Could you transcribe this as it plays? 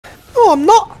No, I'm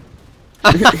not.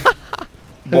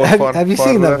 Both Have you far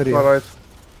seen that left, video? far right.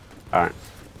 Alright.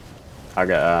 I'll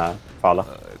get Fowler.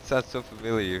 It sounds so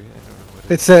familiar. I don't know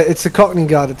what It's a Cockney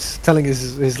guy that's telling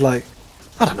his like,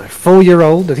 I don't know,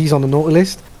 4-year-old that he's on the naughty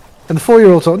list, and the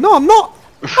 4-year-old's like, no, I'm not.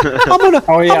 I'm gonna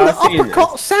Oh, yeah, I'm I've gonna seen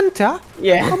uppercut Santa.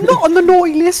 Yeah. I'm not on the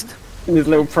naughty list. In his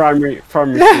little primary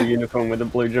Yeah. school uniform with a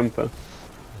blue jumper.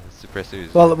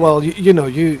 suppressors. Well, you know,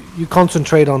 you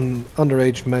concentrate on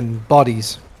underage men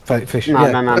bodies, fish. No,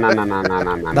 Yeah,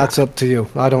 no. that's up to you.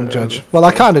 I don't judge. Well,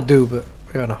 I kind of do, but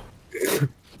you know.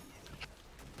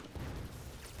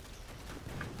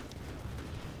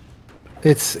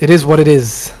 It is what it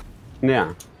is.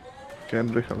 Yeah. Can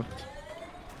be helped.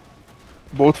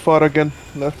 Both far again.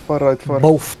 Left, far, right, far.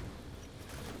 Both.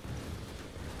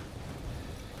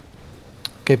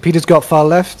 Okay, Peter's got far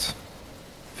left.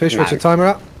 Fish, what's No. your timer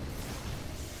at?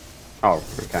 Oh,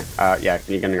 okay. Yeah,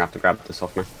 you're gonna have to grab this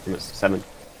off me. It's 7.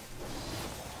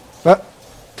 What?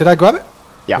 Did I grab it?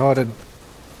 Yeah. No, I didn't.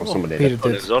 Or somebody Peter did.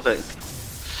 did. Exotic.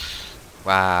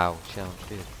 Wow, challenge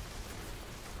failed.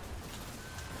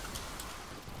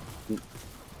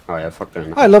 Oh yeah, fuck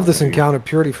doing that. I love this encounter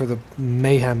purely for the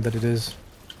mayhem that it is.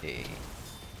 Hey.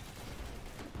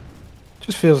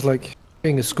 Just feels like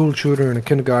being a school shooter in a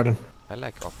kindergarten. I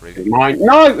like operating. Mine.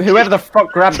 No! Whoever the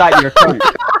fuck grabbed that, you're cunt.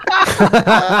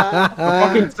 I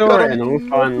fucking saw it and all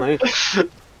finally.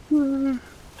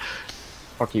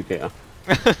 Fuck you, Peter.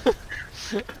 That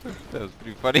was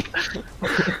pretty funny.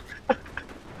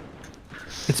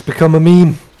 It's become a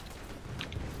meme.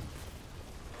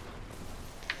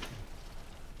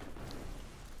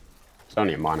 It's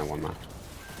only a minor one, man.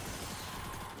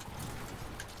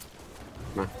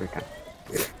 No, okay.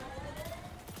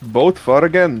 Both far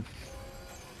again.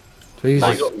 Jesus.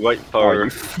 I got right far.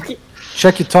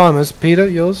 Check your timers, Peter.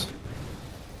 Yours.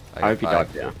 I hope you died,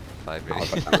 yeah. 5 Oh, ready.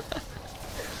 God damn it.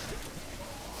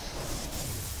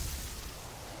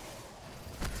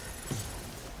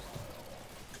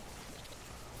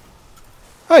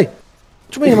 Hey, what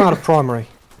do you mean I'm out of primary?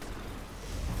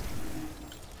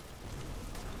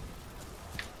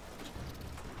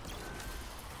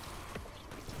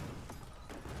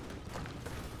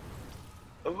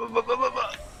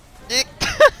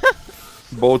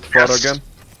 Both far again.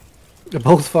 They're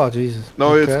both far, Jesus.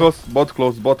 No, it's Okay. close. Both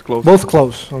close. Both close. Both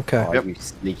close. Okay. Oh, Yep. you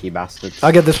sneaky bastards.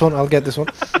 I'll get this one. I'll get this one.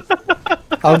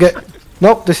 I'll get.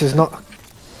 Nope, this is not.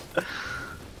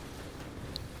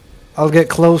 I'll get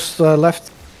close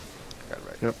left.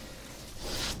 Yep.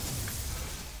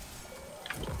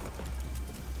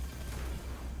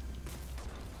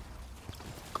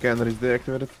 Scanner is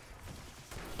deactivated.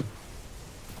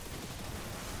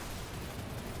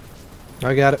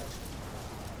 I got it.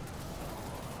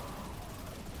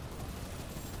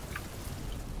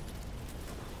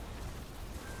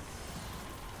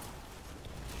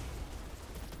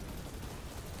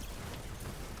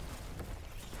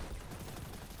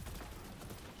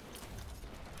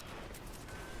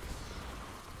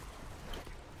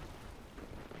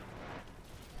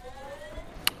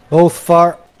 Both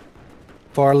far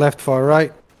left, far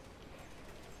right.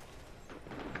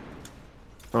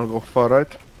 I'll go far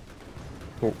right.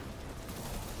 Oh.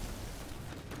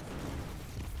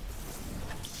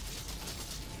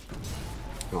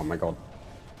 Oh my god.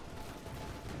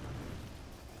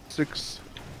 6,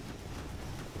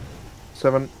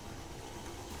 7,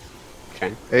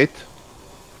 Okay. 8.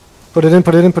 Put it in,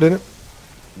 put it in, put it in.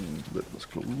 That was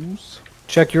close.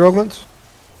 Check your augments.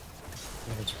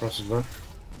 It's possible.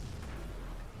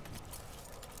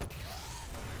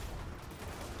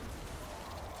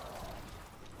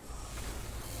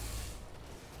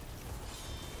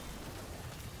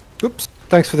 Oops.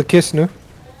 Thanks for the kiss, no.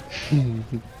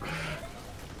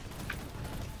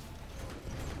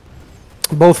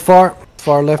 Both far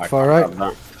left, far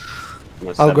right.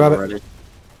 I'll grab it.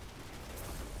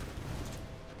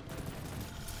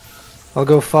 I'll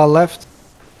go far left.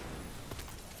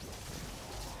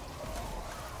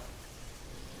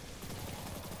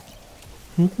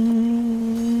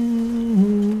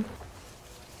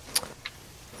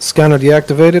 Scanner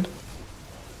deactivated.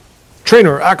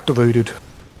 Trainer activated.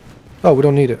 Oh, we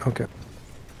don't need it. Okay.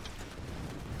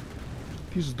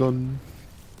 He's done.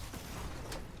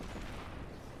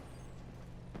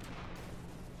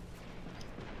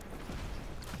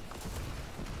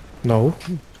 No.